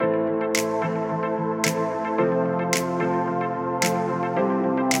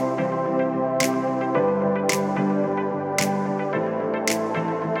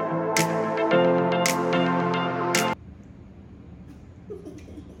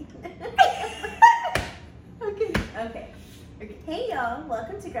Okay. Hey y'all,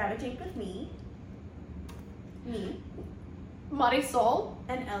 welcome to Grab a Drink with me, Marisol,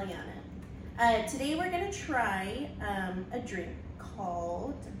 and Eliana. Today we're gonna try a drink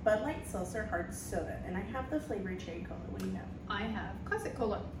called Bud Light Seltzer Hard Soda, and I have the flavor cherry cola. What do you have? I have classic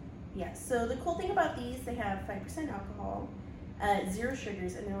cola. Yeah. So the cool thing about these, they have 5% alcohol, 0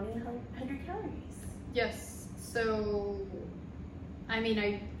 sugars, and they're only 100 calories. Yes. So, I mean,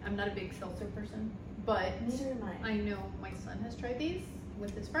 I'm not a big seltzer person, but Neither am I know my son has tried these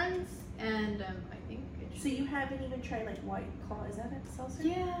with his friends, and I think it So you haven't even tried like White Claw? Is that a seltzer?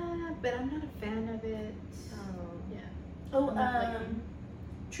 Yeah, but I'm not a fan of it. Oh. Yeah. Oh, I'm not like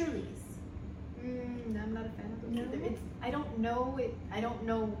Truly's. I'm not a fan of those No? either. I don't know it. I don't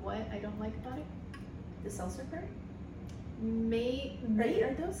know what I don't like about it. The seltzer part? Maybe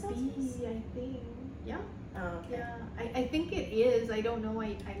Are those seltzers? I think. Yeah. Oh, okay. Yeah, I think it is. I don't know.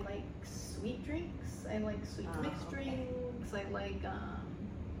 I like sweet drinks. I like sweet mixed okay. drinks. I like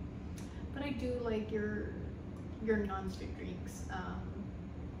but I do like your non-sweet drinks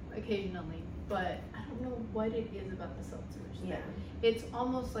occasionally. But I don't know what it is about the seltzers. Yeah. It's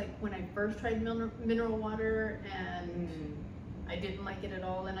almost like when I first tried mineral water and I didn't like it at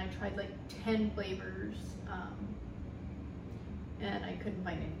all, and I tried like 10 flavors and I couldn't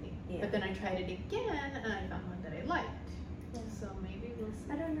find anything. Yeah. But then I tried it again and I found one that I liked. Yeah. So maybe we'll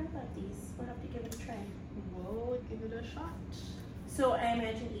see. I don't know about these. We'll have to give it a try. We'll give it a shot. So I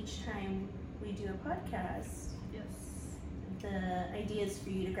imagine each time we do a podcast, Yes. the idea is for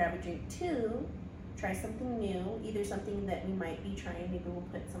you to grab a drink too, try something new, either something that we might be trying. Maybe we'll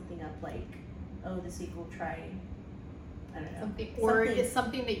put something up like, oh, this week we'll try, I don't know. Or it's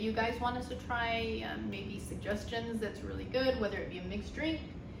something that you guys want us to try, maybe suggestions that's really good, whether it be a mixed drink,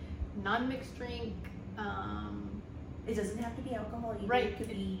 non-mixed drink. It doesn't have to be alcohol either. Right. It could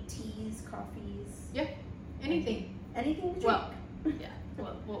be teas, coffees. Yeah, anything. Anything to drink. Well, yeah,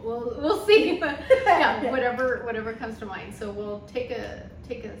 we'll see. Yeah, whatever comes to mind. So we'll take a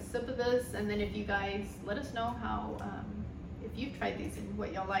sip of this, and then if you guys let us know how if you've tried these and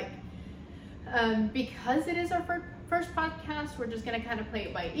what y'all like. Because it is our first podcast, we're just gonna kind of play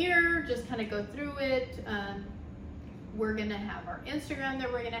it by ear, just kind of go through it. We're gonna have our Instagram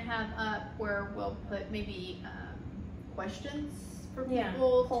that we're gonna have up, where we'll put maybe questions for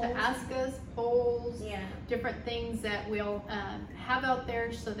people polls. to ask us, polls, Yeah. different things that we'll have out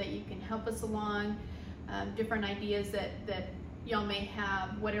there so that you can help us along, different ideas that y'all may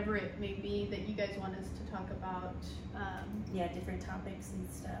have, whatever it may be that you guys want us to talk about. Yeah, different topics and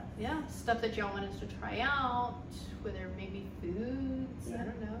stuff. Yeah, stuff that y'all want us to try out, whether maybe foods, I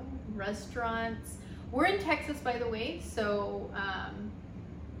don't know, restaurants. We're in Texas, by the way, so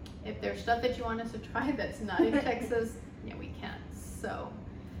if there's stuff that you want us to try that's not in Texas, yeah, we can. So,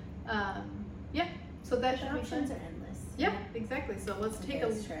 yeah, so that should The be options fun. are endless. Yep, exactly. So let's Okay, take a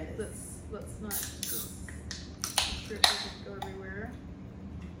let's try this. let's not just sure it doesn't go everywhere.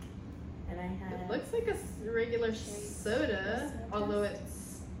 And I have. It looks like a regular Cherry soda, soda. although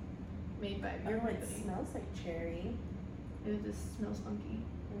it's made by a beer Oh, it company. smells like cherry. It just smells funky.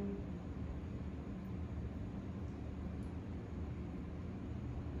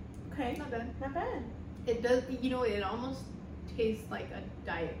 Okay. Not bad. Not bad. It does, it almost tastes like a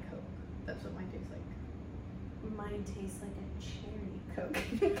Diet Coke. That's what mine tastes like. Mine tastes like a cherry Coke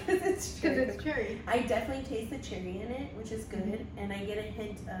because it's Because cherry. it's cherry. I definitely taste the cherry in it, which is good, and I get a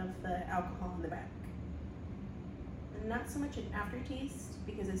hint of the alcohol in the back. And not so much an aftertaste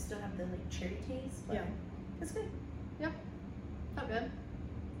because I still have the like cherry taste, but Yeah. it's good. Not bad.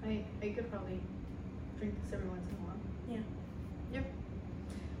 I could probably drink this every once in a while.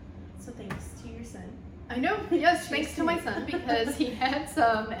 So thanks to your son. I know, yes, thanks to my son, because he had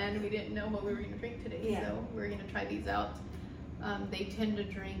some and we didn't know what we were going to drink today. Yeah. So we're going to try these out. They tend to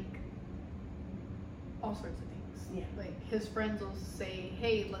drink all sorts of things. Yeah. Like his friends will say,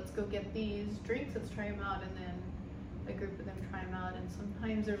 hey, let's go get these drinks, let's try them out. And then a group of them try them out. And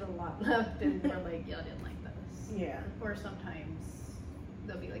sometimes there's a lot left and we're like, yeah, I didn't like this. Yeah. Or sometimes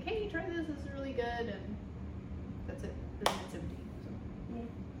they'll be like, hey, try this is really good. And that's it. Then it's empty. So Yeah.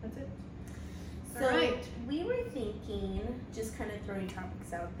 that's it. So Alright. we were thinking, just kind of throwing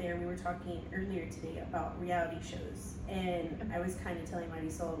topics out there. We were talking earlier today about reality shows, and I was kind of telling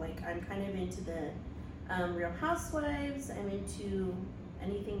Marisol, like, I'm kind of into the Real Housewives. I'm into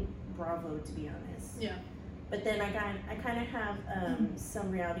anything Bravo, to be honest. Yeah. But then I kind of have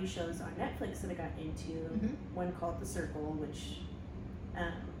some reality shows on Netflix that I got into. Mhm. One called The Circle, which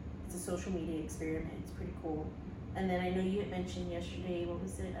it's a social media experiment. It's pretty cool. And then I know you had mentioned yesterday, what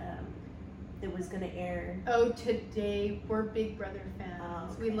was it? That was going to air. Oh, today we're Big Brother fans. Oh,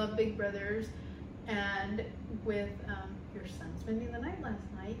 okay. We love Big Brothers. And with your son spending the night last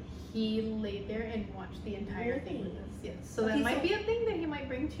night, he laid there and watched the entire thing with us. Yes. So Okay, that might so be a thing that he might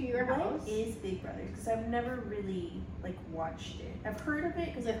bring to your house. What is Big Brother? Because I've never really like watched it. I've heard of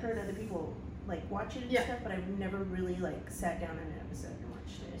it because I've heard other people like watch it and stuff, but I've never really like sat down in an episode and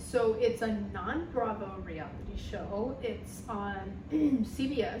watched it. So it's a non-Bravo reality show. It's on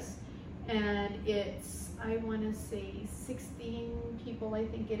CBS, and it's, I want to say 16 people, I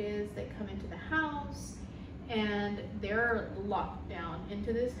think it is, that come into the house, and they're locked down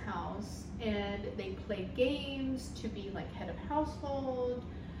into this house, and they play games to be like head of household.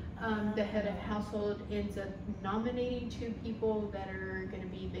 The head of household ends up nominating 2 people that are going to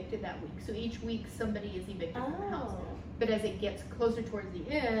be evicted that week. So each week somebody is evicted from the house. But as it gets closer towards the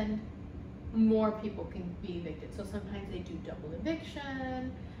end, more people can be evicted. So sometimes they do double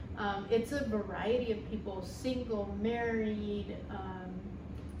eviction. It's a variety of people, single, married,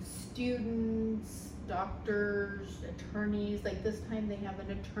 students, doctors, attorneys. Like this time they have an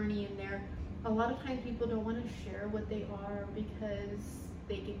attorney in there. A lot of times people don't want to share what they are because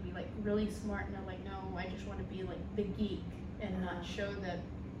they can be like really smart and they're like, no, I just want to be like the geek and not show that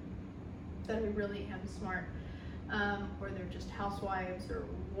I really am smart. Or they're just housewives or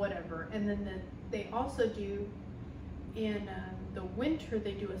whatever. And then they also do, in the winter,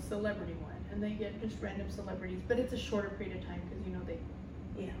 they do a celebrity one, and they get just random celebrities, but it's a shorter period of time because they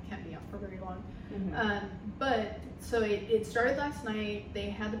can't be out for very long. Mm-hmm. But so it started last night. They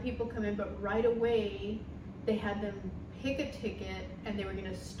had the people come in, but right away they had them pick a ticket and they were going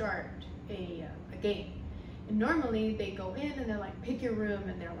to start a game. And normally they go in and they're like, pick your room,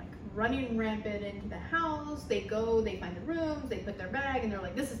 and they're like running rampant into the house. They go, they find the rooms, they put their bag, and they're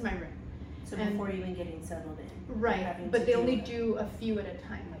like, this is my room. So before even getting settled in. Right, but they only do a few at a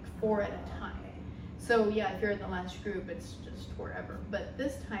time, like 4 at a time. So yeah, if you're in the last group, it's just forever. But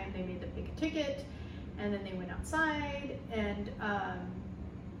this time they made them pick a ticket, and then they went outside, and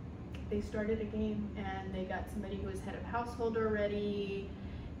they started a game, and they got somebody who was head of household already,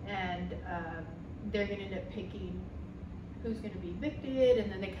 and they're gonna end up picking who's gonna be evicted,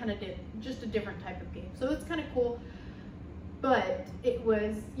 and then they kind of did just a different type of game. So it's kind of cool. But it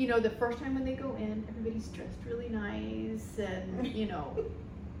was, the first time when they go in, everybody's dressed really nice, and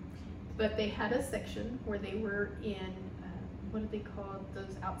but they had a section where they were in, what do they call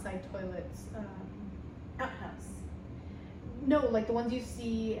those outside toilets? Outhouse. No, like the ones you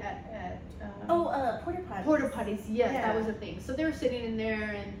see at porta potties. Porta potties, yes, Yeah. that was a thing. So they were sitting in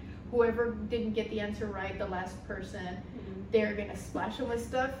there, and whoever didn't get the answer right, the last person, they're gonna splash them with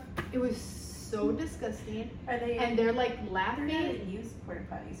stuff. It was so disgusting. Are they? And they're like laughing. They're not used porta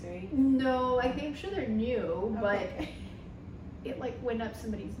potties, right? No, I'm sure they're new, Okay. but it like went up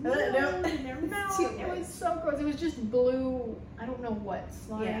somebody's No. nose and their mouth. Too It was gross. so gross. It was just blue, I don't know what,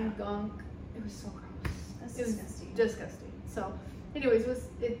 slime, Yeah. gunk. It was so gross. That's It was disgusting. disgusting. So, anyways,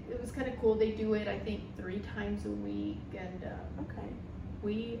 it was kind of cool. They do it, I think, 3 times a week, and Okay.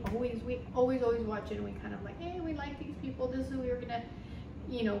 we always watch it, and we kind of like, hey, we like these people. This is who we were gonna,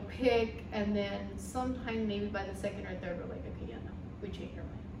 pick, and then sometime maybe by the second or third, we're like, okay, yeah, no, we changed our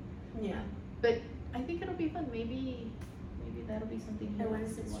mind. Yeah. But I think it'll be fun. Maybe that'll be something. And when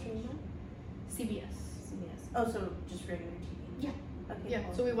is it streamed on? CBS. CBS. Oh, so just regular TV. Yeah. Okay. Yeah.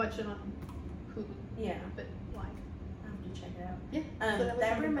 Cool. So we watch it on Hulu, Yeah. but live. I'll have to check it out. Yeah. So that was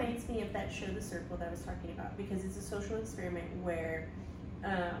That really reminds me of that show, The Circle, that I was talking about, because it's a social experiment where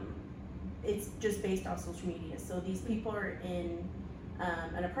it's just based off social media. So these people are in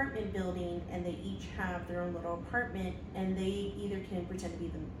an apartment building, and they each have their own little apartment, and they either can pretend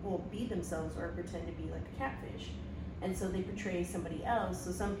to be themselves, or pretend to be like a catfish. And so they portray somebody else.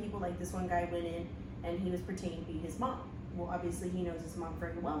 So some people, like this one guy went in and he was pretending to be his mom. Well, obviously he knows his mom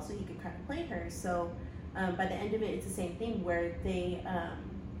very well, so he could kind of play her. So by the end of it, it's the same thing where they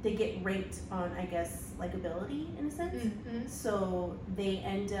get ranked on, I guess, like ability in a sense. Mm-hmm. So they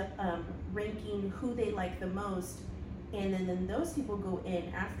end up ranking who they like the most, and then those people go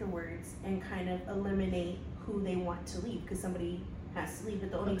in afterwards and kind of eliminate who they want to leave, because somebody has to leave.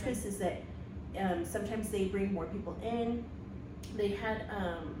 But the only twist is that sometimes they bring more people in. They had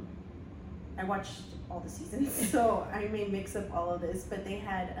I watched all the seasons, so I may mix up all of this, but they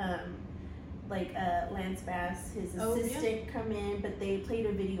had Lance Bass, his assistant, come in, but they played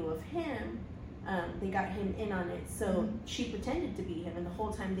a video of him. They got him in on it, so she pretended to be him, and the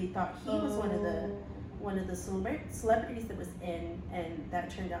whole time they thought he was one of the celebrities that was in, and that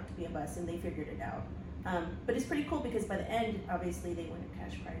turned out to be a bust, and they figured it out. But it's pretty cool because by the end, obviously, they win a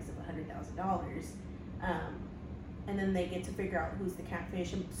cash prize of $100,000, and then they get to figure out who's the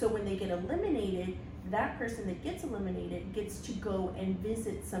catfish. And so when they get eliminated, that person that gets eliminated gets to go and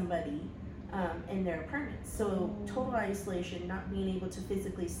visit somebody in their apartments. So total isolation, not being able to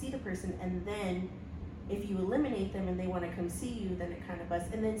physically see the person, and then if you eliminate them and they want to come see you, then it kind of busts.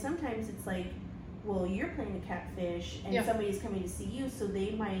 And then sometimes it's like, well, you're playing a catfish and somebody's coming to see you, so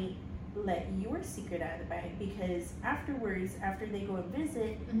they might let your secret out of the bag, because afterwards, after they go and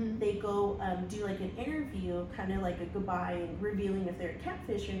visit, they go do like an interview, kind of like a goodbye, and revealing if they're a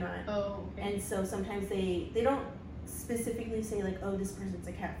catfish or not. Oh, okay. And so sometimes they don't specifically say like, oh, this person's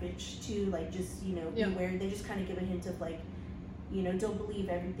a catfish, to like just, you know, beware. They just kind of give a hint of like, you know, don't believe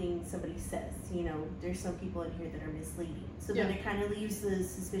everything somebody says. You know, there's some people in here that are misleading. So then it kind of leaves the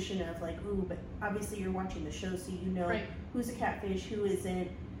suspicion of like, ooh, but obviously you're watching the show, so you know who's a catfish, who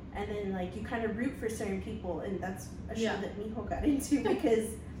isn't. And then like you kind of root for certain people, and that's a show that Mijo got into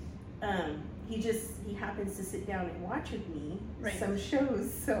because he happens to sit down and watch with me some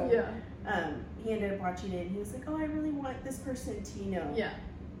shows. So he ended up watching it, and he was like, oh, I really want this person to, you know,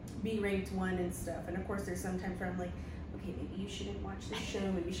 be ranked 1 and stuff. And of course there's sometimes where I'm like, okay, maybe you shouldn't watch this show,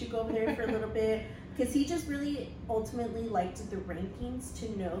 maybe you should go over there for a little bit, because he just really ultimately liked the rankings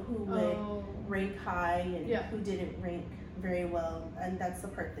to know who would rank high and who didn't rank very well, and that's the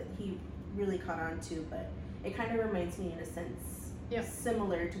part that he really caught on to. But it kind of reminds me in a sense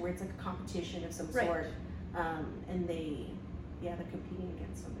similar to where it's like a competition of some sort, and they're competing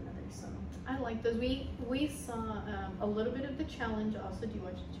against one another. So I like those. We saw a little bit of the challenge also. Do you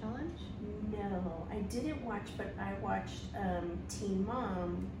watch the challenge? No, I didn't watch, but I watched Teen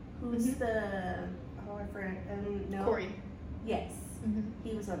Mom. Who's the no, Corey. Yes,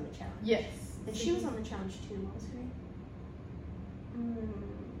 he was on the challenge. Yes, and she was on the challenge too. What was her name?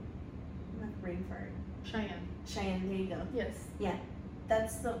 Not brain fart. Cheyenne, there you go. Yes. Yeah,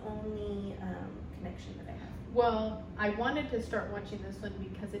 that's the only connection that I have. Well, I wanted to start watching this one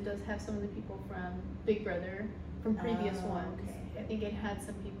because it does have some of the people from Big Brother, from previous ones. Okay. I think it had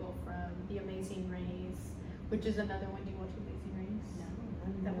some people from The Amazing Race, which is another one. Do you watch Amazing Race? No, I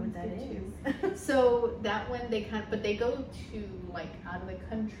don't That know one's what that good is. too. So that one but they go to like out of the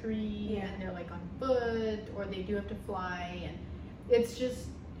country and they're like on foot, or they do have to fly, and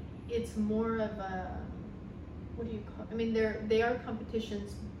it's more of a, what do you call, I mean, they are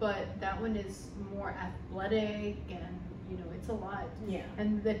competitions, but that one is more athletic, and you know, it's a lot. Yeah.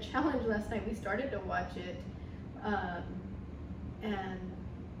 And the challenge last night, we started to watch it, and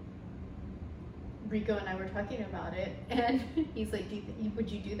Rico and I were talking about it, and he's like, would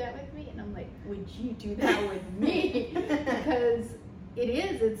you do that with me? And I'm like, would you do that with me? Because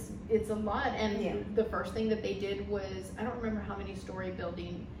it's a lot. And the first thing that they did was, I don't remember how many story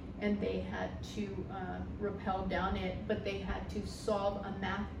building, and they had to rappel down it, but they had to solve a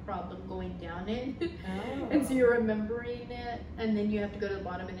math problem going down it. And so you're remembering it, and then you have to go to the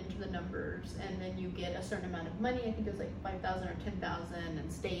bottom and enter the numbers, and then you get a certain amount of money. I think it was like 5,000 or 10,000,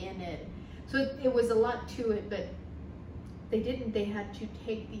 and stay in it. So it was a lot to it, but they had to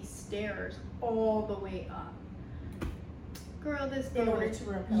take these stairs all the way up. Girl, this girl. In order to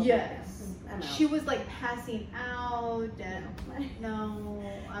rappel. Yes. She was like passing out, and no,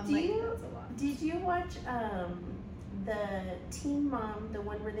 I'm like, that's a lot. Did you watch the Teen Mom, the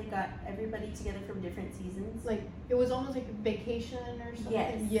one where they got everybody together from different seasons? Like, it was almost like a vacation or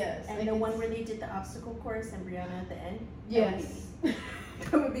something. Yes. And the one where they did the obstacle course and Brianna at the end? Yes.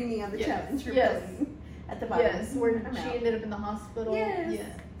 That would be me on the challenge. At the bottom. Yes, where she ended up in the hospital. Yes.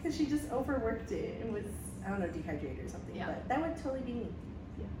 Because she just overworked it and was, I don't know, dehydrated or something. Yeah. But that would totally be me.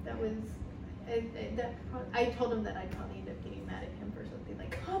 Yeah, that was, I told him that I'd probably end up getting mad at him for something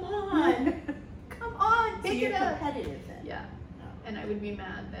like, come on, come on, pick it up. Competitive then. Yeah. And I would be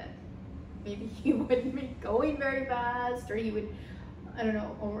mad that maybe he wouldn't be going very fast, or he would, I don't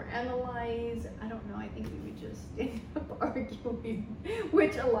know, overanalyze. I don't know. I think we would just end up arguing,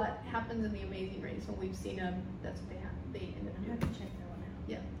 which a lot happens in The Amazing Race when we've seen them. That's what they end up doing. I have to check that one out.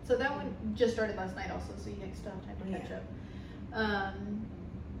 Yeah. So that one just started last night also, so you guys still have time to catch up.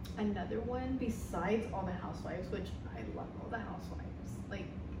 Another one besides All the Housewives, which I love All the Housewives. Like,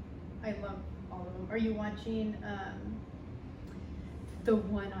 I love all of them. Are you watching the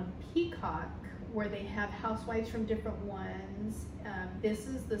one on Peacock where they have housewives from different ones? This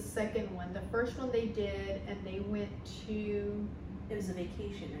is the second one. The first one they did, and they went to... It was a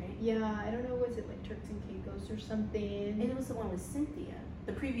vacation, right? Yeah, I don't know, was it like Turks and Caicos or something? And it was the one with Cynthia.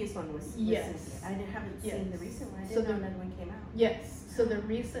 The previous one was yes. Cynthia. I haven't seen the recent one. I So didn't know another one came out. Yes. So the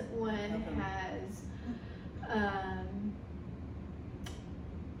recent one has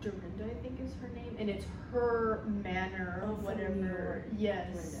Dorinda, I think is her name, and it's her manor or whatever.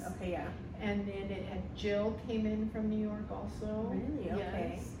 Yes. Dorinda. Okay, yeah. And then it had Jill came in from New York also. Really?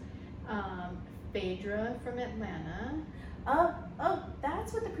 Okay. Yes. Phaedra from Atlanta. Oh,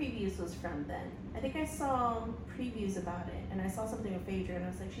 that's what the previews was from then. I think I saw previews about it, and I saw something with Phaedra, and I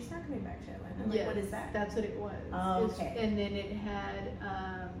was like, she's not coming back to Atlanta. Like, Yes, what is that? That's what it was. Oh, okay. And then it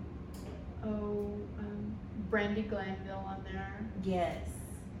had Brandy Glanville on there. Yes.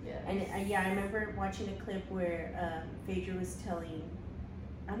 Yes. And I remember watching a clip where Phaedra was telling,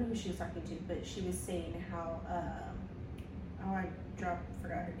 I don't know who she was talking to, but she was saying how, forgot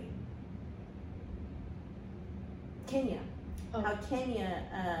her name. Kenya. Oh. How Kenya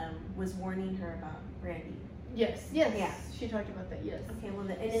was warning her about Brandy. Yes. Yeah. She talked about that. Yes. Okay, well,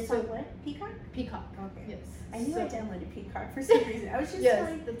 and it's So- on what? Peacock? Peacock. Okay. Yes. I knew So- I downloaded Peacock for some reason. I was just Yes,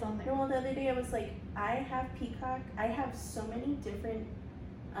 like, that's on there. well, the other day I was like, I have Peacock. I have so many different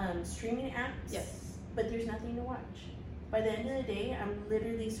streaming apps. Yes. But there's nothing to watch. By the end of the day, I'm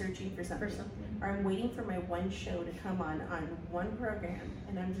literally searching for something. Or I'm waiting for my one show to come on one program,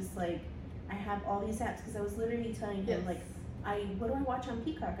 and I'm just like, I have all these apps because I was literally telling him Yes. like, what do I watch on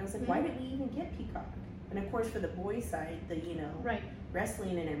Peacock? I was like, why did we even get Peacock? And of course, for the boys' side, Right.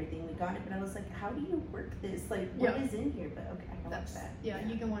 wrestling and everything, we got it. But I was like, how do you work this? Like, what Yeah. is in here? But okay, I can watch that. Yeah,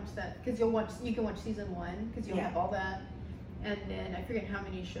 you can watch that because you can watch season 1 because you'll Yeah. have all that, and then I forget how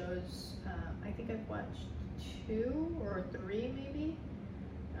many shows. I think I've watched 2 or 3 maybe,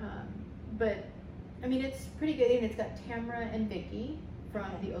 but I mean it's pretty good, and it's got Tamara and Vicky from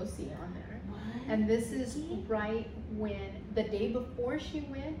the OC on there. What? And this is Vicky? right when the day before she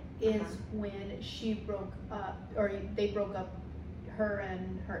went is Uh-huh. when she broke up, or they broke up, her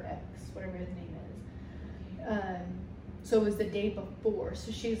and her ex, whatever his name is. So it was the day before,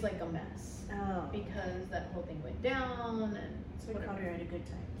 so she's like a mess Oh. because that whole thing went down and So we whatever. caught her at a good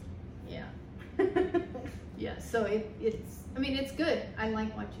time. Yeah. Yeah, so it's I mean it's good. I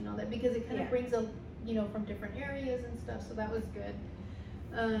like watching all that because it kind of Yeah. brings up, from different areas and stuff, so that was good.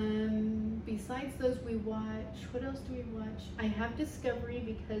 Besides those, we watch, what else do we watch? I have Discovery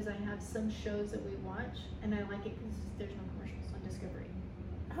because I have some shows that we watch, and I like it because there's no commercials on Discovery.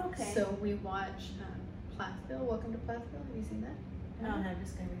 Okay. So we watch Plathville, Welcome to Plathville. Have you seen that? I don't have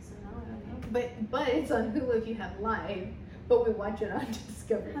Discovery, so no, I don't know. But it's on Hulu if you have live, but we watch it on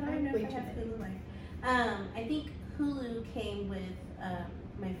Discovery. How do I know Way if I too have many. Hulu Live? I think Hulu came with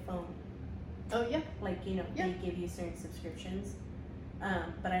my phone. Oh yeah. Like, Yeah. they give you certain subscriptions.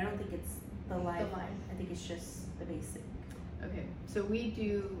 But I don't think it's the live live. one. I think it's just the basic. Okay, so we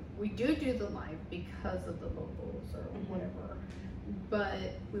do the live because of the locals or Mhm. whatever,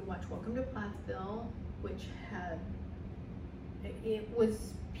 but we watch Welcome to Plathville, which had it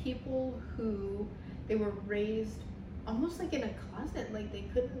was people who they were raised almost like in a closet, like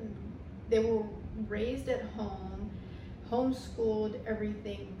they were raised at home, homeschooled,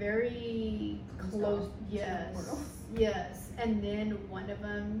 everything very close. Closed to the Yes, world. yes, and then one of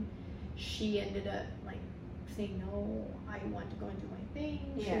them, she ended up like saying, no, I want to go and do my thing.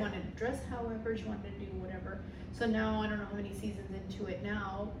 She Yeah. wanted to dress however, she wanted to do whatever. So now, I don't know how many seasons into it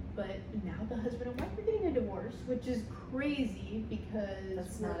now, but now the husband and wife are getting a divorce, which is crazy because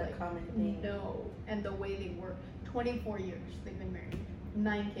That's we're not a like, common thing. no. And the way they were, 24 years they've been married,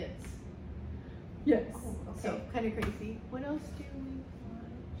 9 kids. Yes. Oh, okay. So kind of crazy. What else do we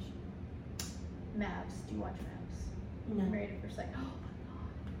watch? Mavs. Do you watch Mavs? No. Married at First Sight. Oh my god.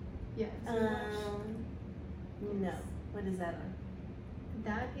 Yes. we watched- No. What is that on?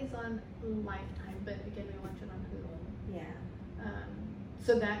 That is on Lifetime, but again, we watch it on Hulu. Yeah.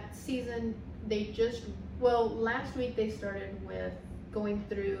 So that season, last week they started with going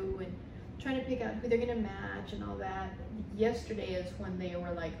through and trying to pick out who they're gonna match and all that. Yesterday is when they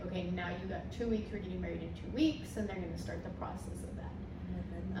were like, okay, now you got 2 weeks, we're getting married in 2 weeks, and they're gonna start the process of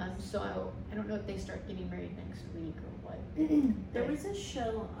that. So I don't know if they start getting married next week or what. There was a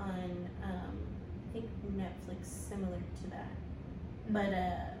show on, I think Netflix similar to that. But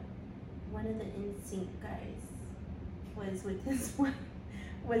one of the NSYNC guys was with his wife,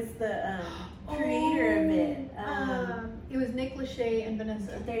 was the creator of it. It was Nick Lachey and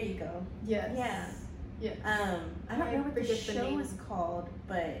Vanessa. There you go. Yes. Yeah. Yes. I don't know what the forget the show name. was called,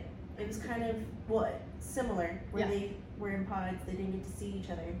 but it was kind of similar, where Yeah. they were in pods, they didn't get to see each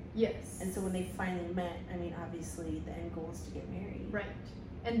other, Yes. and so when they finally met, I mean, obviously the end goal is to get married. Right.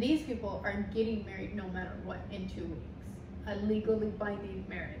 And these people are getting married no matter what in 2 weeks. A legally binding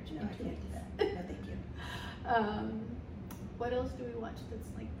marriage No, in I 2 can't weeks. do that. No, thank you. What else do we watch that's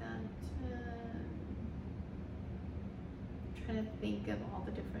like that? Trying to think of all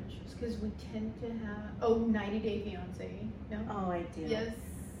the different shows because we tend to have 90 Day Fiance. No. Oh, I do. Yes.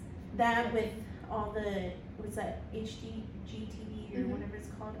 That with all the, what's that, HGTV or Mhm. whatever it's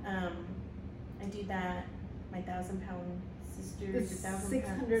called. I do that. My 1,000-pound The sisters,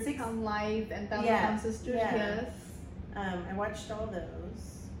 600 pound life and 1,000 Yeah, pound sisters. yeah. Yes. I watched all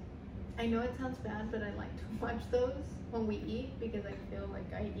those. I know it sounds bad, but I like to watch those when we eat because I feel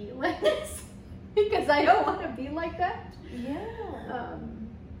like I eat less because I don't want to be like that. Yeah.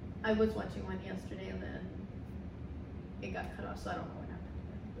 I was watching one yesterday and then it got cut off, so I don't know what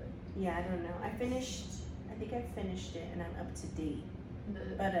happened. But Yeah, I don't know. I think I finished it and I'm up to date.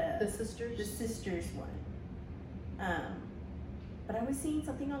 the sisters. The sisters one. But I was seeing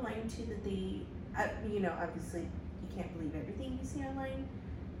something online too that obviously you can't believe everything you see online,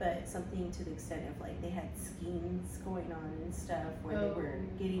 but something to the extent of like they had schemes going on and stuff where they were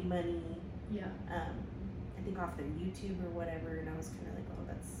getting money. Yeah. I think off their YouTube or whatever, and I was kind of like, oh,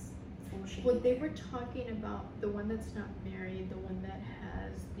 that's full shit. Well, they were talking about the one that's not married, the one that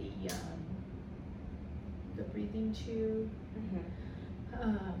has the breathing tube.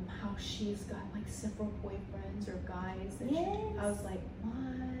 How she's got like several boyfriends or guys. That I was like,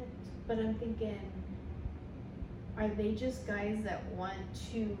 what? But I'm thinking, are they just guys that want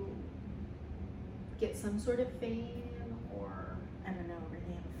to get some sort of fame, or I don't know, or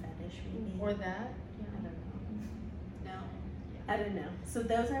they have a fetish maybe, or that? Yeah. I don't know. No. I don't know. So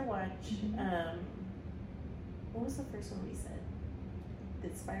those I watched. What was the first one we said? The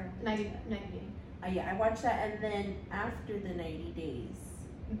Spiral. 90 Days. Yeah, I watched that, and then after the 90 days,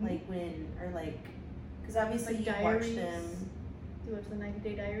 like because obviously Like you Diaries. watch them. Do you watch the 90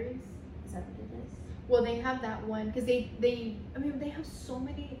 Day Diaries? Is that what it is? Well, they have that one because they have so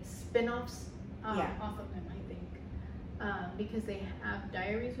many spin-offs off of them, I think. Because they have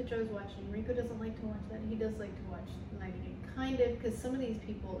Diaries, which I was watching. Rico doesn't like to watch that. He does like to watch 90 Day, kind of, because some of these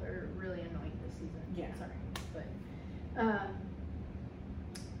people are really annoying this season. Yeah. Sorry, but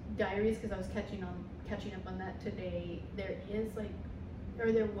Diaries, because I was catching up on that today. There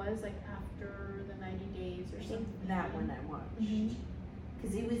was after the 90 days or I something. think that one I watched. Mhm.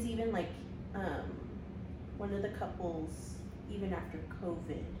 Because it was even like one of the couples, even after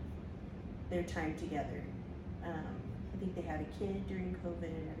COVID, their time together. I think they had a kid during COVID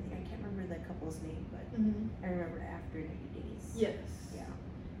and everything. I can't remember the couple's name, but I remember after 90 days. Yes.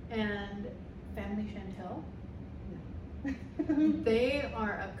 Yeah. And Family Chantel. They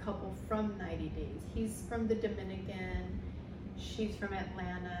are a couple from 90 Days. He's from the Dominican. She's from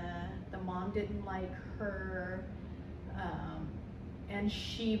Atlanta. The mom didn't like her. And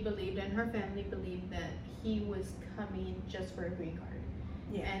she believed, and her family believed, that he was coming just for a green card.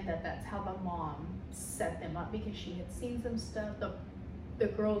 Yeah. And that's how the mom set them up, because she had seen some stuff. The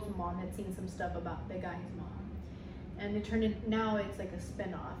girl's mom had seen some stuff about the guy's mom. And it turned in, now it's like a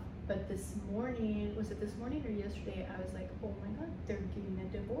spin-off. But this morning, was it this morning or yesterday, I was like, oh my God, they're getting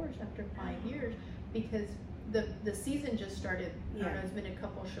a divorce after 5 years, because the season just started. Yeah. There's been a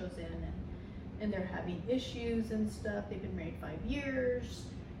couple shows in, and they're having issues and stuff. They've been married 5 years.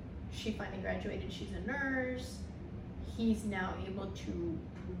 She finally graduated. She's a nurse. He's now able to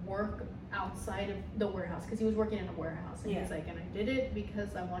work outside of the warehouse, because he was working in a warehouse. And he's like, and I did it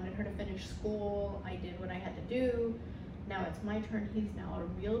because I wanted her to finish school. I did what I had to do. Now it's my turn. He's now a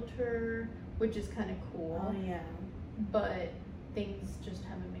realtor, which is kind of cool. Oh yeah. But things just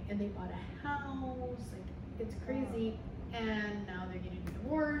haven't made, and they bought a house. Like, it's crazy. And now they're getting a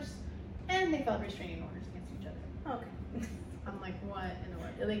divorce, and they filed restraining orders against each other. Okay. I'm like, what in the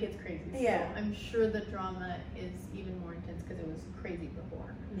world? Like, it's crazy. Yeah. So I'm sure the drama is even more intense because it was crazy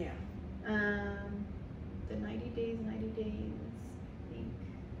before. Yeah. The 90 Days, I think.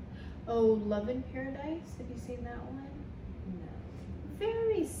 Oh, Love in Paradise. Have you seen that one? No.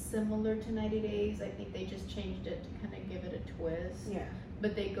 Very similar to 90 Days. I think they just changed it to kind of give it a twist. Yeah.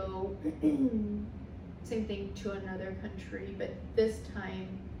 But they go, same thing, to another country. But this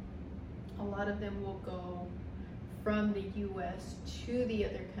time, a lot of them will go from the U.S. to the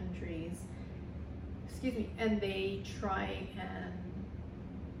other countries. Excuse me. And they try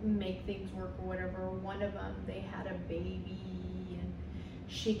and make things work or whatever. One of them, they had a baby, and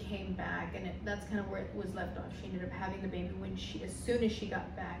she came back, and that's kind of where it was left off. She ended up having the baby when as soon as she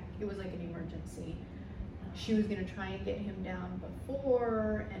got back, it was like an emergency. She was gonna try and get him down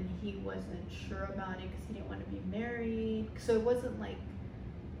before, and he wasn't sure about it because he didn't want to be married. So it wasn't like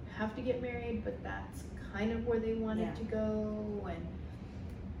have to get married, but that's kind of where they wanted to go. And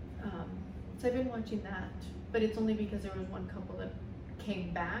so I've been watching that, but it's only because there was one couple that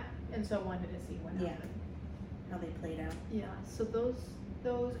came back, and so I wanted to see what happened. How they played out. Yeah, so those,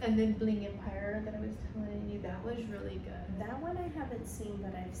 and then Bling Empire that I was telling you, that was really good. That one I haven't seen,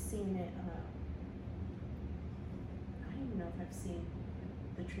 but I've seen it. I don't even know if I've seen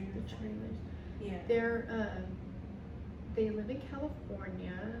the trailers. Yeah. They live in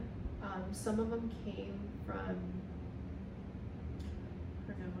California. Some of them came from,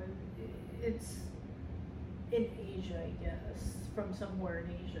 I don't know, it's in Asia, I guess, from somewhere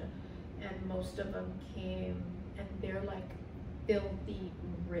in Asia. and most of them came, and they're like filthy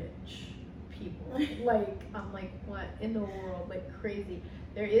rich people. Like, I'm like, what in the world? Like, crazy.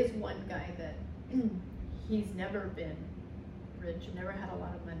 There is one guy that he's never been rich, never had a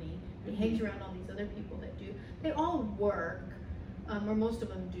lot of money. He hangs around all these other people that do. They all work, or most of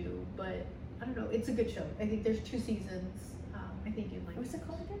them do, but I don't know. It's a good show. I think there's 2 seasons. I think you'd like. What's it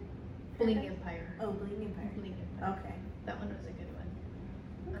called again? Bling Empire. Oh, Bling Empire. Bling Empire. Okay. That one was a good one.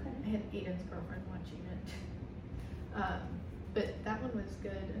 Okay. I had Aiden's girlfriend watching it. But that one was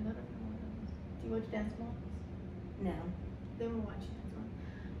good. And I don't know what else. Do you watch Dance Moms? No. They were watching Dance Moms.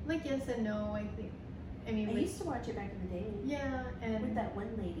 Like, yes and no, I think. I mean, I used to watch it back in the day. yeah, and With that one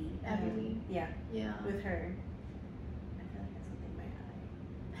lady. Abby Lee. Yeah. Yeah. With her. I feel like I have something in my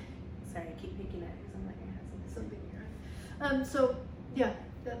eye. Sorry, I keep picking at it because I'm like, I have something. Something you're so yeah,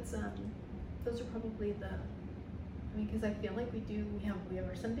 that's those are probably the. I mean, because I feel like we have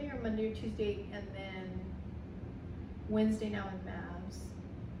our Sunday or Monday or Tuesday, and then Wednesday now in Mavs,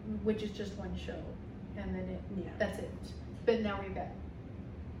 which is just one show, and then that's it. But now we've got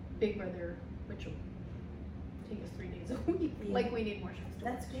Big Brother, which will take us 3 days a week. Yeah. Like, we need more shows to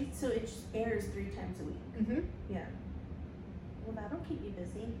That's watch. great. So it just airs 3 times a week. Mm-hmm. Yeah. Well, that'll keep you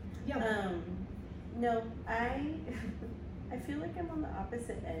busy. Yeah. No, I feel like I'm on the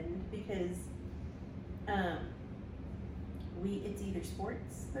opposite end because it's either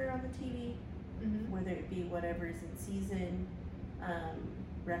sports that are on the TV, Mm-hmm. whether it be whatever's in season,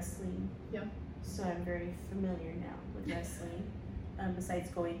 wrestling. Yeah. So I'm very familiar now with wrestling. Besides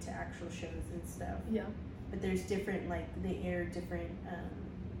going to actual shows and stuff. Yeah. But there's different, like, they air different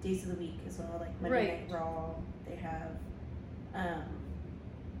days of the week as well, like Monday Night Raw. They have, I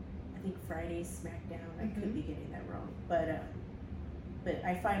think Friday SmackDown. I could be getting that wrong, but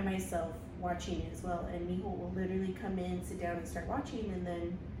I find myself watching it as well. And Mijo will literally come in, sit down, and start watching, and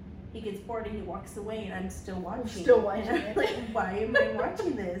then he gets bored and he walks away, and I'm still watching. Still watching and I'm it. like, why am I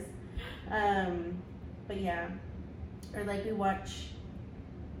watching this? But yeah, or like we watch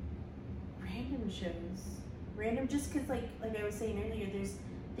random shows, just because like I was saying earlier, there's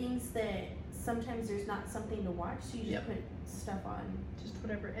things that sometimes there's not something to watch, so you just put stuff on. Just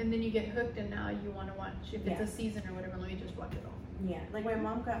whatever, and then you get hooked, and now you want to watch. If it's a season or whatever, let me just watch it all. Yeah, like my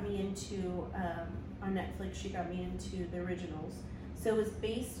mom got me into on Netflix. She got me into the originals. So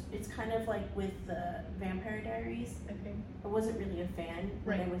it's kind of like with the Vampire Diaries. Okay. I wasn't really a fan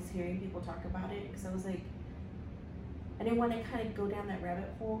when I was hearing people talk about it because I was like, I didn't want to kind of go down that rabbit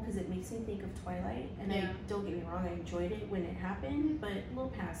hole because it makes me think of Twilight. And I don't get me wrong, I enjoyed it when it happened, but a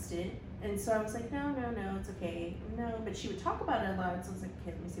little past it. And so I was like, no, it's okay. No, but she would talk about it a lot, so I was like,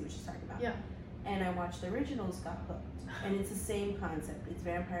 okay, let me see what she's talking about. Yeah. And I watched the originals, got hooked. And it's the same concept. It's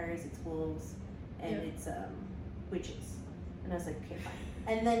vampires, it's wolves, and it's witches. And I was like, okay, fine.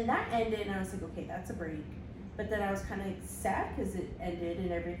 And then that ended, and I was like, okay, that's a break. But then I was kind of sad because it ended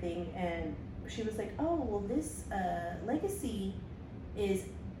and everything. And she was like, oh, well, this Legacy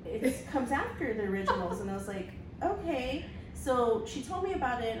comes after the originals. And I was like, okay. So she told me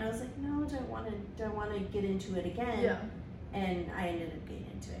about it, and I was like, no, don't want to get into it again. Yeah. And I ended up getting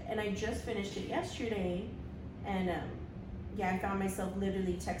into it. And I just finished it yesterday, and I found myself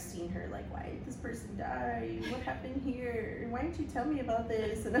literally texting her, like, why did this person die? What happened here? Why didn't you tell me about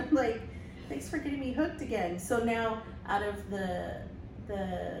this? And I'm like, thanks for getting me hooked again. So now, out of the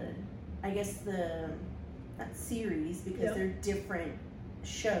I guess not series, because they're different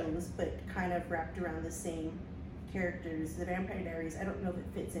shows, but kind of wrapped around the same characters. The Vampire Diaries, I don't know if it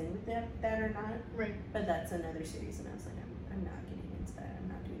fits in with that or not. Right. But that's another series, and I was like, I'm not getting into that. I'm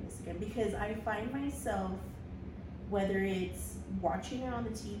not doing this again. Because I find myself, whether it's watching it on the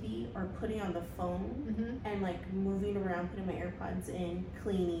TV or putting on the phone and like moving around, putting my AirPods in,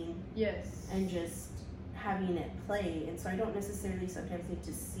 cleaning, and just having it play. And so I don't necessarily sometimes need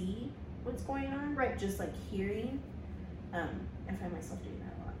to see what's going on, just like hearing. I find myself doing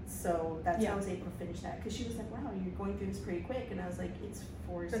that a lot. So that's how I was able to finish that. Because she was like, wow, you're going through this pretty quick. And I was like, it's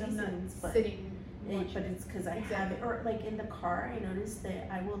 4 seasons. But sitting. But it's because I have it. Or like in the car, I noticed that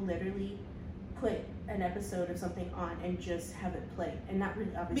I will literally put an episode of something on and just have it play, and not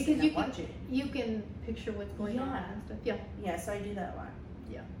really obviously because watch it. You can picture what's going on and stuff. Yeah, so I do that a lot.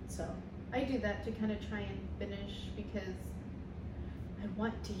 Yeah. So I do that to kind of try and finish because I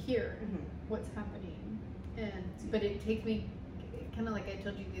want to hear what's happening, but it takes me kind of like I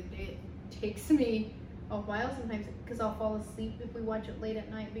told you the other day. It takes me a while sometimes because I'll fall asleep if we watch it late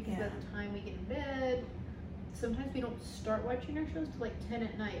at night because by the time we get in bed, sometimes we don't start watching our shows till like 10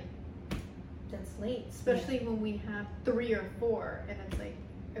 at night. That's late, especially when we have 3 or 4, and it's like,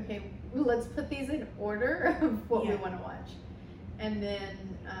 okay, let's put these in order of what we want to watch. And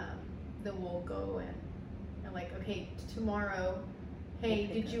then then we'll go and like, okay, tomorrow, hey, We'll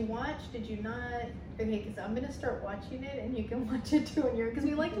pick did you up. watch? Did you not? Okay, because I'm gonna start watching it, and you can watch it too. Because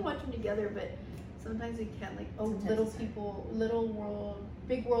we like to watch them together, but sometimes we can't. Like, Sometimes Little it's hard. People, Little World,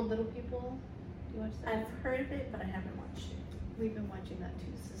 Big World, Little People. Do you watch that? I've heard of it, but I haven't watched it. We've been watching that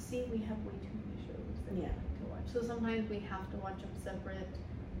too. So see, we have way too many shows that we Yeah. like to watch. So sometimes we have to watch them separate.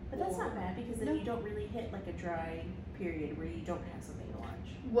 But that's not or- bad because then No. you don't really hit like a dry period where you don't have something to watch.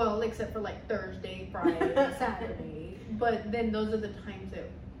 Well, except for like Thursday, Friday, Saturday. But then those are the times that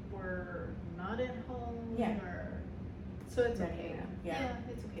we're not at home. Yeah. Or, so it's Running okay. around. Yeah.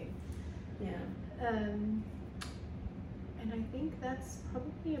 It's okay. Yeah. And I think that's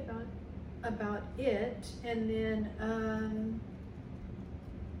probably about it. And then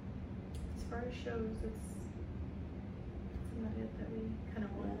as far as shows, that's about it that we kind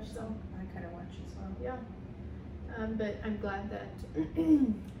of watch. Yeah, So I kind of watch as well. yeah. But I'm glad that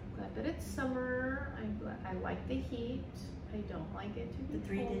glad that it's summer. I like the heat. I don't like it to be The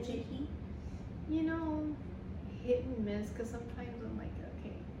 3-digit cold. heat. You know, hit and miss. Because sometimes I'm like,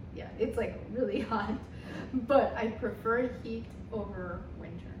 okay, yeah, it's like really hot. But I prefer heat over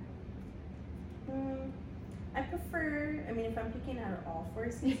winter. I prefer. I mean, if I'm picking out of all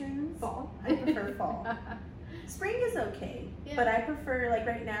 4 seasons, Fall. I prefer fall. Spring is okay, Yeah. but I prefer like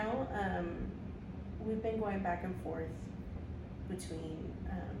right now. We've been going back and forth between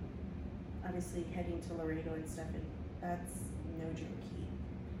obviously heading to Laredo and stuff, and that's no joke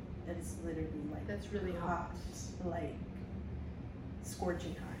heat. That is literally like That's really hot. like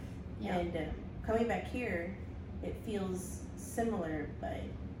scorching hot. Yeah. And coming back here, it feels similar, but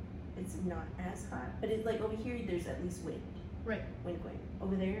it's not as hot. But it's like over here, there's at least wind. Right. Wind going.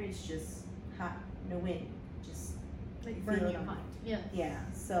 Over there, it's just hot, no wind. Just Like feel burning it on hot. you. Yeah. Yeah.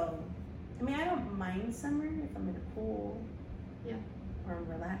 So, I mean, I don't mind summer if I'm in a pool. Yeah. Or I'm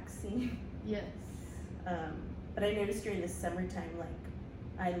relaxing. Yes. But I noticed during the summertime, like,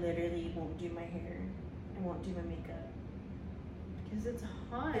 I literally won't do my hair. I won't do my makeup. Because it's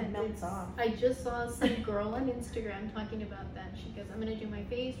hot. It melts It's- off. I just saw some girl on Instagram talking about that. She goes, I'm going to do my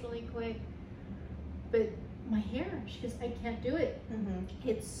face really quick. But my hair, she goes, I can't do it. Mm-hmm.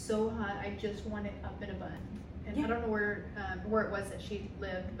 It's so hot. I just want it up in a bun. And Yeah. I don't know where it was that she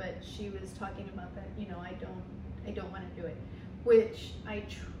lived, but she was talking about that. You know, I don't want to do it. Which I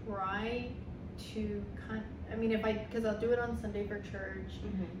try to because I'll do it on Sunday for church,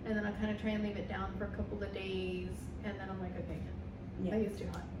 Mm-hmm. and then I'll kind of try and leave it down for a couple of days, and then I'm like, okay, Yeah. I think it's too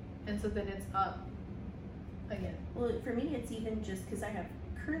hot, and so then it's up again. Well, for me, it's even just because I have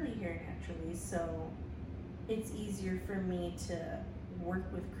curly hair naturally, so it's easier for me to work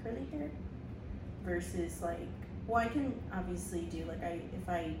with curly hair versus like, well, I can obviously do like if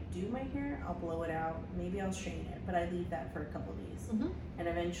I do my hair, I'll blow it out. Maybe I'll straighten it, but I leave that for a couple days, Mm-hmm. and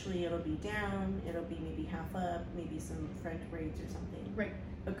eventually it'll be down. It'll be maybe half up, maybe some front braids or something. Right.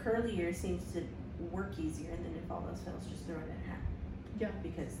 But curly hair seems to work easier, and then if all else fails, just throw it in half. Yeah.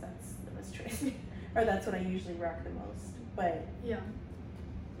 Because that's the best choice, or that's what I usually rock the most. But Yeah.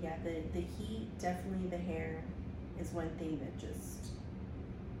 yeah, the heat, definitely the hair is one thing that just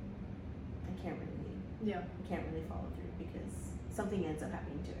I can't really follow through because something ends up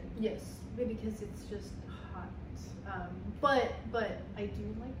happening to it. Yes, because it's just hot. But I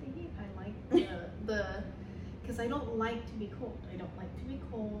do like the heat. I like the because I don't like to be cold. I don't like to be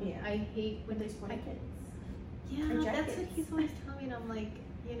cold. Yeah. I hate when There's I blankets. Yeah, Or that's what jackets. he's always telling me. And I'm like,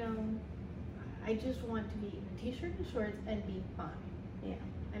 you know, I just want to be in a t-shirt and shorts and be fine. Yeah.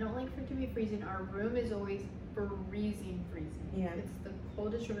 I don't like for it to be freezing. Our room is always freezing. Yeah. It's the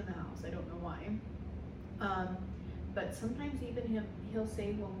coldest room in the house. I don't know why. But sometimes even he'll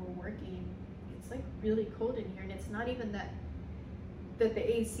say when we're working, it's like really cold in here, and it's not even that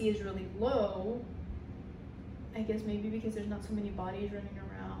the AC is really low. I guess maybe because there's not so many bodies running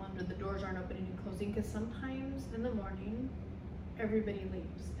around, or the doors aren't opening and closing. Because sometimes in the morning, everybody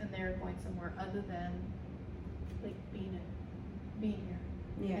leaves and they're going somewhere other than like being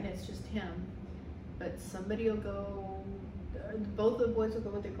here. Yeah. And it's just him. But somebody will go, both of the boys will go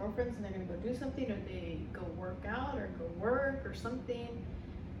with their girlfriends and they're gonna go do something, or they go work out or go work or something.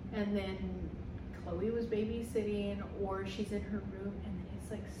 And then Chloe was babysitting, or she's in her room, and then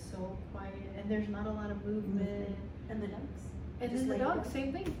it's like so quiet and there's not a lot of movement. And the ducks. And Just then the lay dogs, down.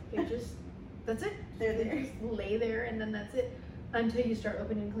 same thing. They just, that's it. They're They there. just lay there, and then that's it. Until you start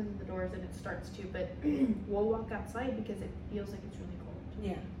opening and closing the doors, and it starts to. But we'll walk outside because it feels like it's really cold.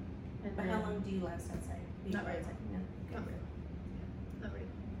 Yeah. And But then, how long do you last outside? Not very Before it's long. like, no. Not really. Not really.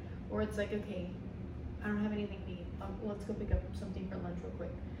 Or it's like, okay, I don't have anything to eat. Let's go pick up something for lunch real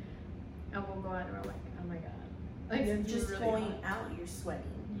quick. And we'll go out and we're like, oh my god, Like it's just really going hot. out, you're sweating.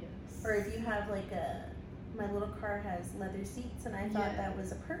 Yes. Or if you have like my little car has leather seats, and I thought Yeah. that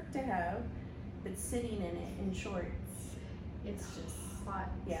was a perk to have, but sitting in it in shorts, It's just hot.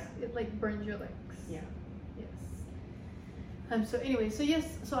 yeah. It like burns your legs. Yeah. Yes. So anyway, so yes,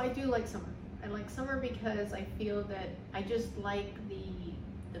 so I do like summer. I like summer because I feel that I just like the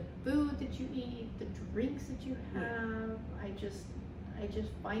food that you eat, the drinks that you have. I just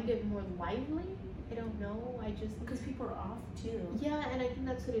find it more lively. I don't know. I just Because people are off too. yeah, and I think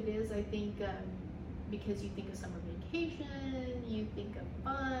that's what it is. I think because you think of summer vacation, you think of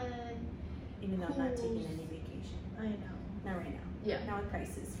fun. Even though I'm not taking Cruise. any vacation. I know. Not right now. Yeah. Now with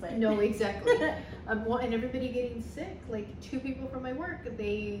prices, but No, exactly. Well, and everybody getting sick. Like 2 people from my work,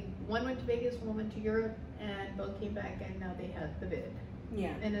 one went to Vegas, one went to Europe, and both came back, and now they had the vid.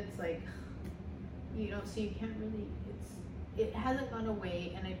 yeah. And it's like, so you can't really. It hasn't gone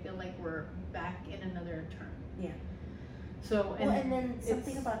away, and I feel like we're back in another turn. Yeah. So Well, and then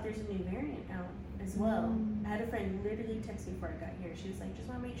something it's- about there's a new variant out as well. Mm. I had a friend literally text me before I got here. She was like, just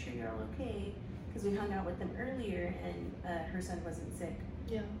want to make sure you're all okay. Because we hung out with them earlier and her son wasn't sick.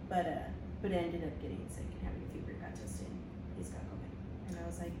 Yeah. But ended up getting sick and having a fever, got tested. He's got COVID. And I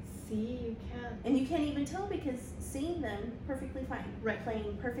was like, See, you can't. and you can't even tell because seeing them perfectly fine. Right.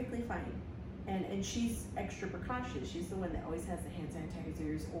 Playing perfectly fine. And she's extra precautious. She's the one that always has the hand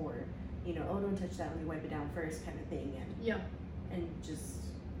sanitizers or, oh, don't touch that, let me wipe it down first kind of thing. And just,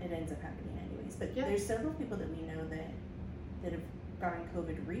 it ends up happening anyways. But Yeah. there's several people that we know that have gotten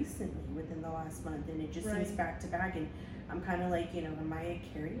COVID recently within the last month, and it just seems Right. back to back. And I'm kind of like, am I a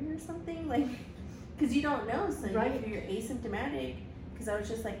carrier or something? Like, because you don't know. So Right. if you're asymptomatic, because I was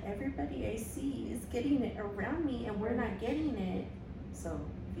just like, everybody I see is getting it around me, and we're not getting it. So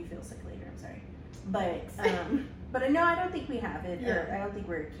if you feel sick later, I'm sorry. But no, I don't think we have it. Or Yeah. I don't think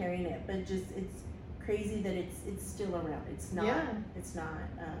we're carrying it. But just it's crazy that it's still around. It's not. Yeah. It's not.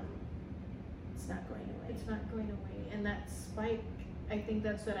 It's not going away. It's not going away. And that spike, I think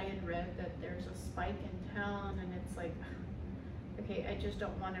that's what I had read, that there's a spike in town, and it's like, okay, I just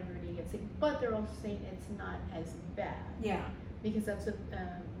don't want everybody to get sick. But they're also saying it's not as bad. Yeah. Because that's what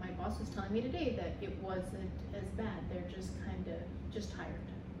my boss was telling me today, that it wasn't as bad. They're just kind of just tired.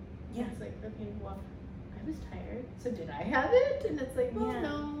 Yeah. It's like, okay, well, I was tired, so did I have it? And it's like, well, Yeah.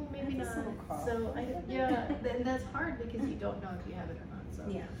 no, maybe I have this not. little cough. So and that's hard because you don't know if you have it or not. So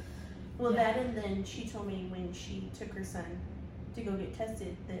Yeah. Well, Yeah. that, and then she told me when she took her son to go get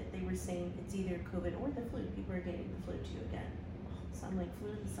tested that they were saying it's either COVID or the flu. People are getting the flu too again. So I'm like, flu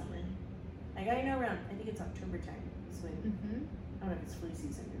in the summer. Like, I know around, I think it's October time. Is when, Mm-hmm. I don't know if it's flu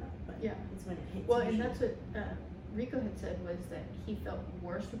season or not, but Yeah. it's when it hits. Well, and usually. that's what Rico had said, was that he felt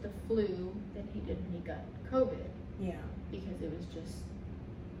worse with the flu than he did when he got COVID, Yeah. because it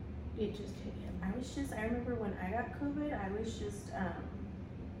just hit him. I remember when I got COVID, I was just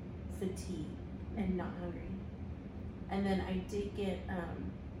fatigued and not hungry. And then I did get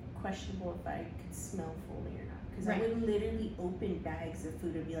questionable if I could smell fully or not. Because Right. I would literally open bags of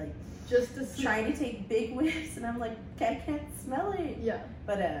food and be like, Just to smell. trying to take big whiffs, and I'm like, I can't smell it. Yeah.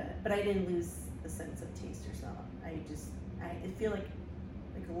 But I didn't lose the sense of taste or smell. I feel like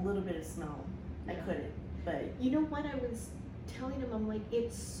a little bit of smell. I Yeah. couldn't. But You know what I was telling him? I'm like,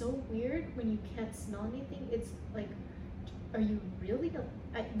 it's so weird when you can't smell anything. It's like, are you really?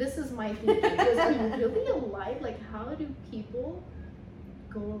 This is my thinking. Is, are you really alive? Like, how do people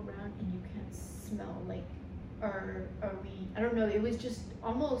go around and you can't smell? Like, are we? I don't know. It was just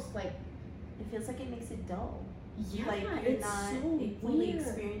almost like, it feels like it makes it dull. yeah, Like, you're it's not so fully weird.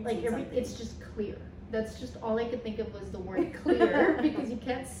 experiencing Like something. it's just clear. That's just all I could think of was the word clear, because you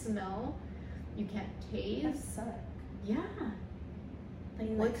can't smell, you can't That taste. sucks. Yeah. Like,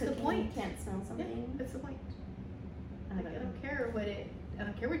 what's the cooking, point? You can't smell Yeah, something. that's the point. I Like, don't I know. don't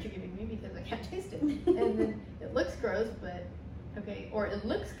care what you're giving me, because I can't taste it. And then it looks gross, but okay, or it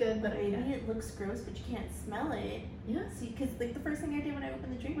looks good, but But I maybe can't. it looks gross, but you can't smell it. Yeah. See, because like the first thing I did when I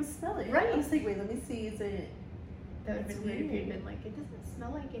opened the drink was smell it. Right. I was like, wait, let me see. Is it? That would have That's been weird if you'd weird. been like, it doesn't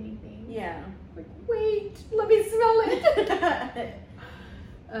smell like anything. Yeah. Like, wait, let me smell it.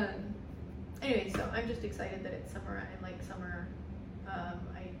 Anyway, so I'm just excited that it's summer. I like summer.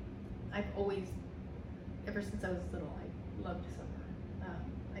 I've always, ever since I was little, I loved summer.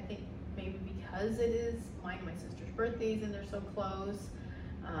 I think maybe because it is mine and my sister's birthdays and they're so close,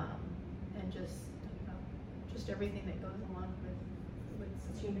 and just everything that goes along with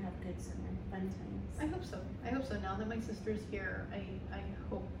So you're gonna have good summer, fun times. I hope so. I hope so. Now that my sister's here, I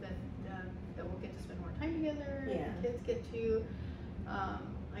hope that we'll get to spend more time together. Yeah. The kids get to.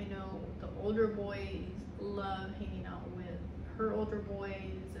 I know the older boys love hanging out with her older boys,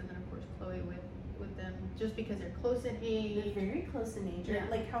 and then of course Chloe with them just because they're close in They're age. very close in age. Yeah.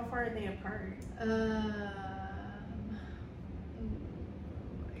 Like, how far are they apart?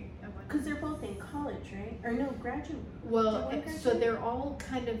 Because they're both in college, right? Or no, graduate. Well, Did one so graduate? they're all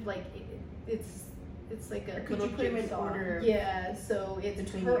kind of like it's like a Or could little you put them in jigsaw. order Yeah, so it's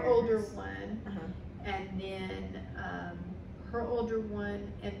between her years? older one, Uh-huh. and then her older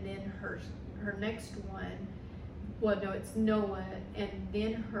one, and then her next one. Well, no, it's Noah, and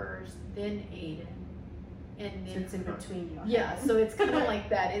then hers, then Aiden, and So then it's in her. between y'all. Yeah, so it's kind of like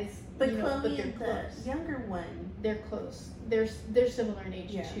that. It's But you know, Chloe but they're and the close. younger one. They're close. They're similar in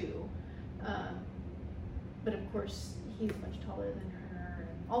age Yeah. too, but of course he's much taller than her.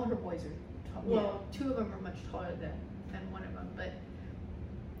 And all her boys are tall. Yeah. Well, two of them are much taller than one of them, but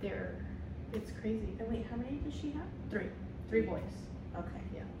it's crazy. And wait, how many does she have? Three boys. Okay.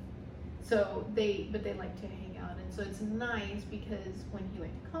 So they like to hang out, and so it's nice because when he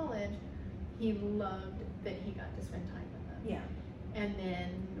went to college, he loved that he got to spend time with them. Yeah. And then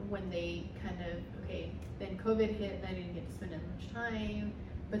when they then COVID hit, and I didn't get to spend as much time,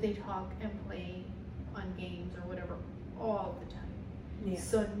 but they talk and play on games or whatever all the time. Yeah.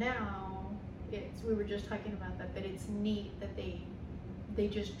 So now we were just talking about that it's neat that they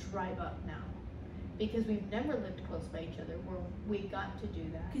just drive up now. Because we've never lived close by each other where we got to do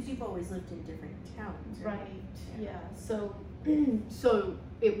that. Because you've always lived in different towns, right? Right, Yeah. yeah. So, so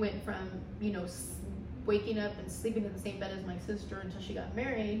it went from, waking up and sleeping in the same bed as my sister until she got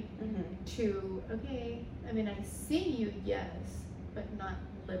married Mm-hmm. to, I see you, yes, but not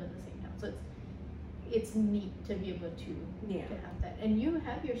live in the same town. So it's neat to be able to have that. And you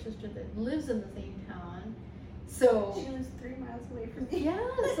have your sister that lives in the same town. So She lives 3 miles away from me. yeah,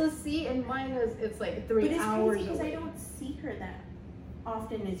 so see, and mine it's like 3 But it's hours crazy because away. I don't see her that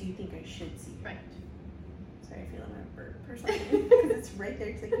often as you think I should see her. Right. Sorry, I feel I'm a burp or something because it's right there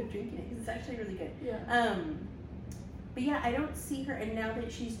because I keep drinking it because it's actually really good. Yeah. But yeah, I don't see her, and now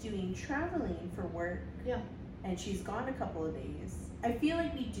that she's doing traveling for work, Yeah. and she's gone a couple of days, I feel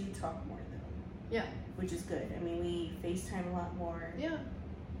like we do talk more though. Yeah. Which is good. I mean, we FaceTime a lot more. Yeah.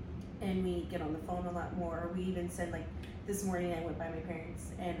 And we get on the phone a lot more. We even send, like, this morning I went by my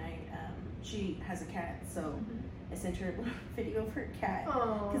parents and she has a cat, so I sent her a little video of her cat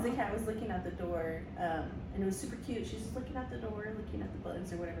because the cat was looking out the door, and it was super cute. She's just looking out the door, looking at the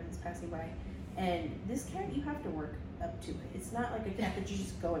bugs or whatever that's passing by. And this cat, you have to work up to it. It's not like a cat that you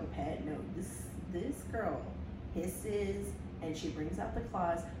just go and pet. No, this girl hisses and she brings out the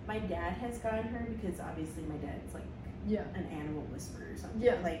claws. My dad has gotten her because obviously my dad's like an animal whisperer or something.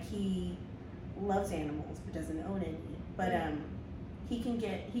 Yeah. Like he loves animals but doesn't own any. But he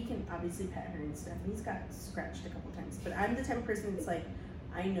can obviously pet her and stuff. And he's got scratched a couple times. But I'm the type of person that's like,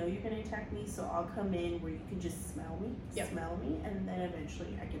 I know you're gonna attack me, so I'll come in where you can just smell me, and then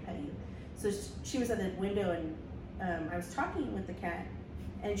eventually I can pet you. So she was at the window and I was talking with the cat.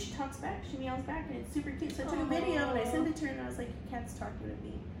 And she talks back, she meows back, and it's super cute. So I took a video and I sent it to her, and I was like, "Your cat's talking to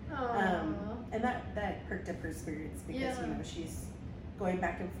me." And that perked up her spirits because she's going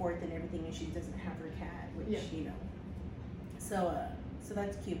back and forth and everything, and she doesn't have her cat, which So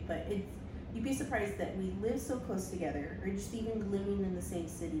that's cute. But you'd be surprised that we live so close together, or just even living in the same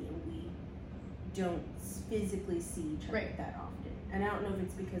city, and we don't physically see each other that often. And I don't know if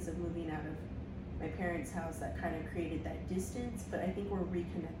it's because of moving out of my parents' house that kind of created that distance, but I think we're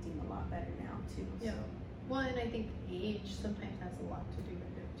reconnecting a lot better now too. Yeah. Well, and I think age sometimes has a lot to do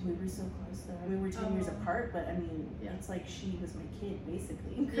with it too. We were so close though. I mean, we're 10 years apart, but I mean, it's like she was my kid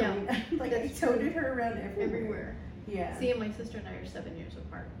basically. Yeah. Like I toted her around everywhere. Yeah. See, and my sister and I are 7 years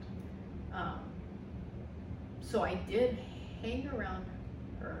apart. So I did hang around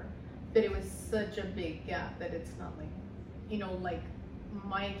her, but it was such a big gap that it's not like, like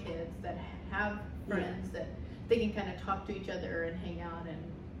my kids that have friends that they can kind of talk to each other and hang out and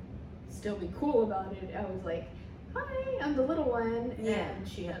still be cool about it. I was like, hi, I'm the little one. And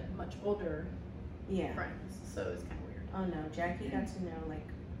she had much older friends, so it was kind of weird. Oh no, Jackie got to know like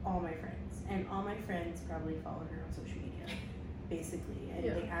all my friends, and all my friends probably follow her on social media, basically, and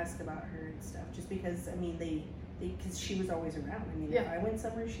they ask about her and stuff, just because, I mean, because she was always around. I mean, if I went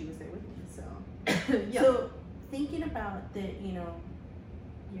somewhere, she was there with me, so. So, thinking about that,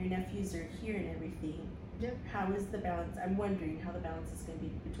 your nephews are here and everything, how is the balance? I'm wondering how the balance is going to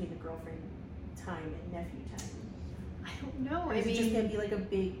be between the girlfriend time and nephew time. I don't know. Or is it just going to be like a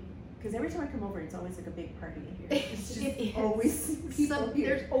big, because every time I come over, it's always like a big party in here. It's just always people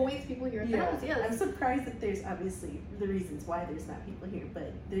here. There's always people here at the house, yes. I'm surprised that there's obviously the reasons why there's not people here,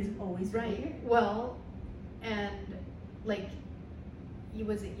 but there's always people here. Well, and like,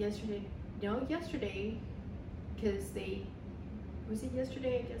 was it yesterday? No, yesterday, because was it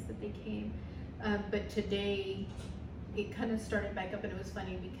yesterday, I guess, that they came? But today it kind of started back up, and it was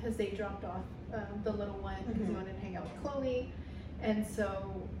funny because they dropped off the little one because he wanted to hang out with Chloe, and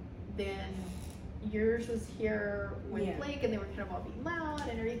so then yours was here with Blake, and they were kind of all being loud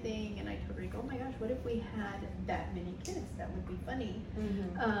and everything, and I told Rick, oh my gosh, what if we had that many kids? That would be funny.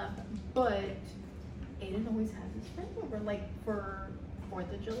 But Aiden always has his friends over. Like for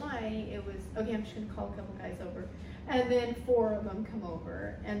 4th of July, it was, okay, I'm just gonna call a couple guys over. And then 4 of them come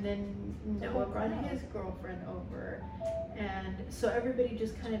over, and then Noah brought his girlfriend over, and so everybody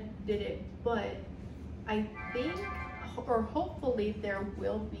just kind of did it. But I think, or hopefully, there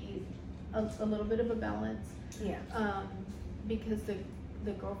will be a little bit of a balance. Yeah. Because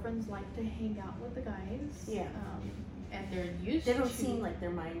the girlfriends like to hang out with the guys. Yeah. And they're used to. They don't seem like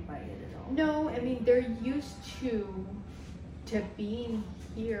they're mind by it at all. No, I mean they're used to being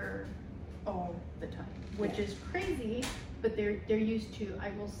here all the time, which is crazy, but they're used to.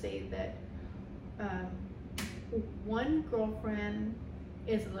 I will say that one girlfriend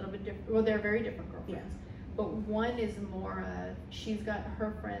is a little bit different. Well, they're very different girlfriends. Yeah. But one is more she's got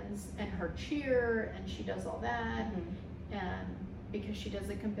her friends and her cheer, and she does all that, and because she does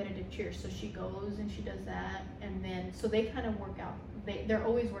a competitive cheer, so she goes and she does that, and then so they kind of work out. They're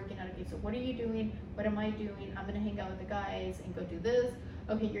always working out. Okay, so what are you doing? What am I doing? I'm gonna hang out with the guys and go do this.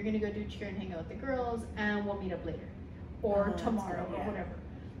 Okay, you're gonna go do cheer and hang out with the girls, and we'll meet up later, or tomorrow, or whatever.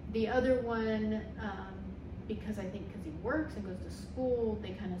 The other one, because I think because he works and goes to school,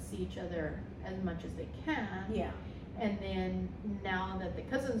 they kind of see each other as much as they can. Yeah. And then now that the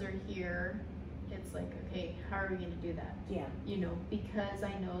cousins are here, it's like, okay, how are we gonna do that? Yeah. You know, because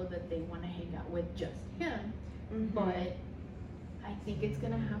I know that they want to hang out with just him, but I think it's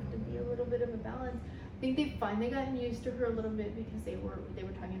gonna have to be a little bit of a balance. I think they've finally gotten used to her a little bit because they were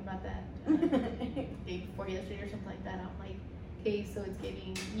talking about that day before yesterday or something like that. I'm like, okay, so it's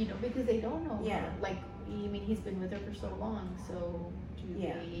getting, you know, because they don't know her. Like, I mean, he's been with her for so long, so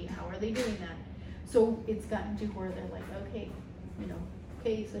how are they doing that? So it's gotten to where they're like, okay, you know,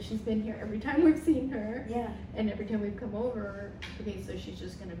 okay, so she's been here every time we've seen her. Yeah. And every time we've come over, okay, so she's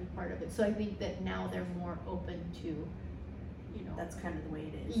just gonna be part of it. So I think that now they're more open to, you know. That's kind of the way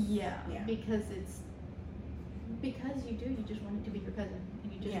it is. Yeah. Because you just want it to be your cousin,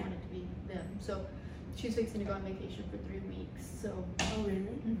 and you just want it to be them. So she's fixing to go on vacation for 3 weeks. So. Oh really?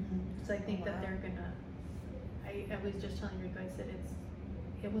 So I think that they're gonna. I was just telling Rico, I said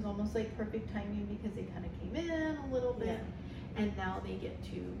it was almost like perfect timing because they kind of came in a little bit. And now they get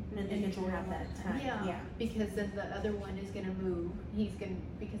to have that time. Yeah. Because then the other one is gonna move.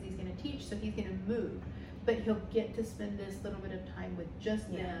 Because he's gonna teach, so he's gonna move. But he'll get to spend this little bit of time with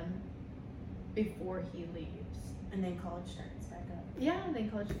just them before he leaves. And then college starts back up. Yeah, and then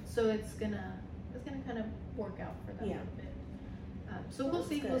college. So it's gonna kind of work out for them a little bit. So we'll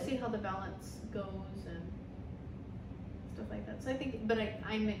see. We'll see how the balance goes and stuff like that. So I think, but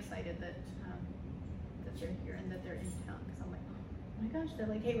I'm excited that they're here and that they're in town, because I'm like, oh my gosh, they're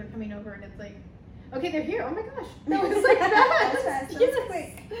like, hey, we're coming over, and it's like, okay, they're here. Oh my gosh, that was like that. That's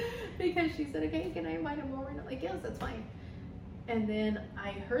quick. Because she said, okay, can I invite him over? And I'm like, yes, that's fine. And then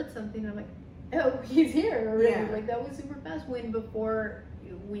I heard something, and I'm like, oh, he's here already. Yeah. Like that was super fast. When before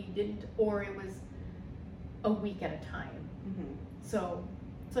we didn't, or it was a week at a time. So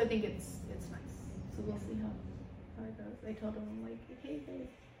I think it's nice. So we'll see how it goes. I told him, I'm like, hey,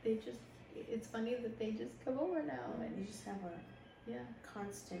 they just. It's funny that they just come over now, and you just have a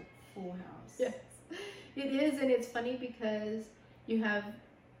constant full house. Yes, it is, and it's funny because you have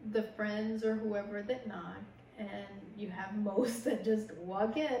the friends or whoever that knock, and you have most that just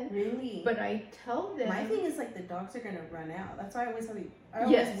walk in. Really? But I tell them. My thing is like the dogs are gonna run out. That's why I always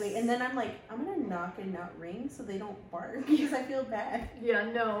wait, and then I'm like, I'm gonna knock and not ring so they don't bark because I feel bad.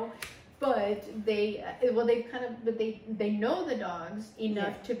 Yeah, no. But they know the dogs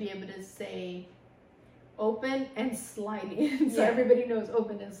enough to be able to say open and slide in. So everybody knows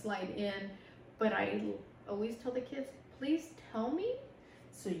open and slide in. But I always tell the kids, please tell me.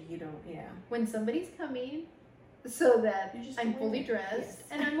 So you don't, when somebody's coming, so that I'm fully dressed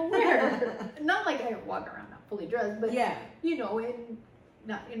and I'm aware. Not like I walk around not fully dressed, but you know,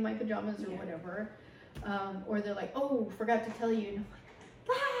 not in my pajamas or whatever. Or they're like, oh, forgot to tell you. And I'm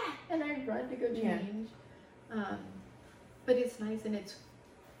like, ah! And I run to go change. But it's nice, and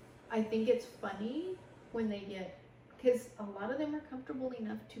I think it's funny when they get, because a lot of them are comfortable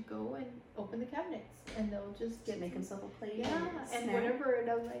enough to go and open the cabinets, and they'll just make themselves a plate. And whatever. And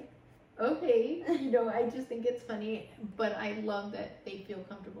I'm like, okay, you know, I just think it's funny, but I love that they feel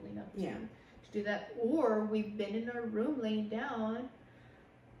comfortable enough to do that. Or we've been in our room laying down,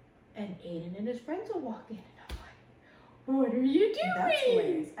 and Aiden and his friends will walk in, and I'm like, what are you doing? That's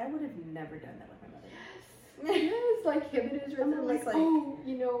hilarious. I would have never done that with my mother. Yes, like him and his I'm brother, always like, like- oh,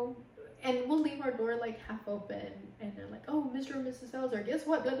 you know, and we'll leave our door like half open, and they're like, oh, Mr. and Mrs. Salazar, guess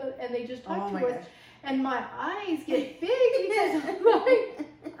what? Blah, blah, and they just talk Oh to my us, gosh. and my eyes get big because I'm like,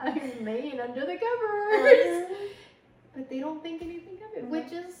 I'm laying under the covers, but they don't think anything of it,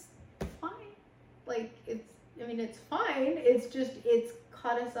 which is fine. Like it's fine. It's just it's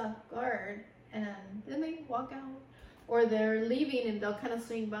caught us off guard, and then they walk out, or they're leaving, and they'll kind of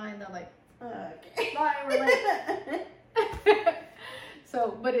swing by, and they're like, Okay. bye. We're like.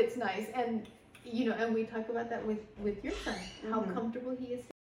 So, but it's nice, and you know, and we talk about that with your son, how comfortable he is.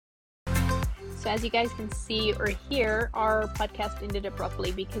 So as you guys can see or hear, our podcast ended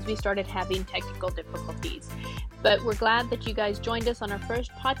abruptly because we started having technical difficulties. But we're glad that you guys joined us on our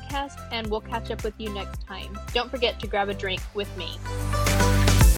first podcast, and we'll catch up with you next time. Don't forget to grab a drink with me.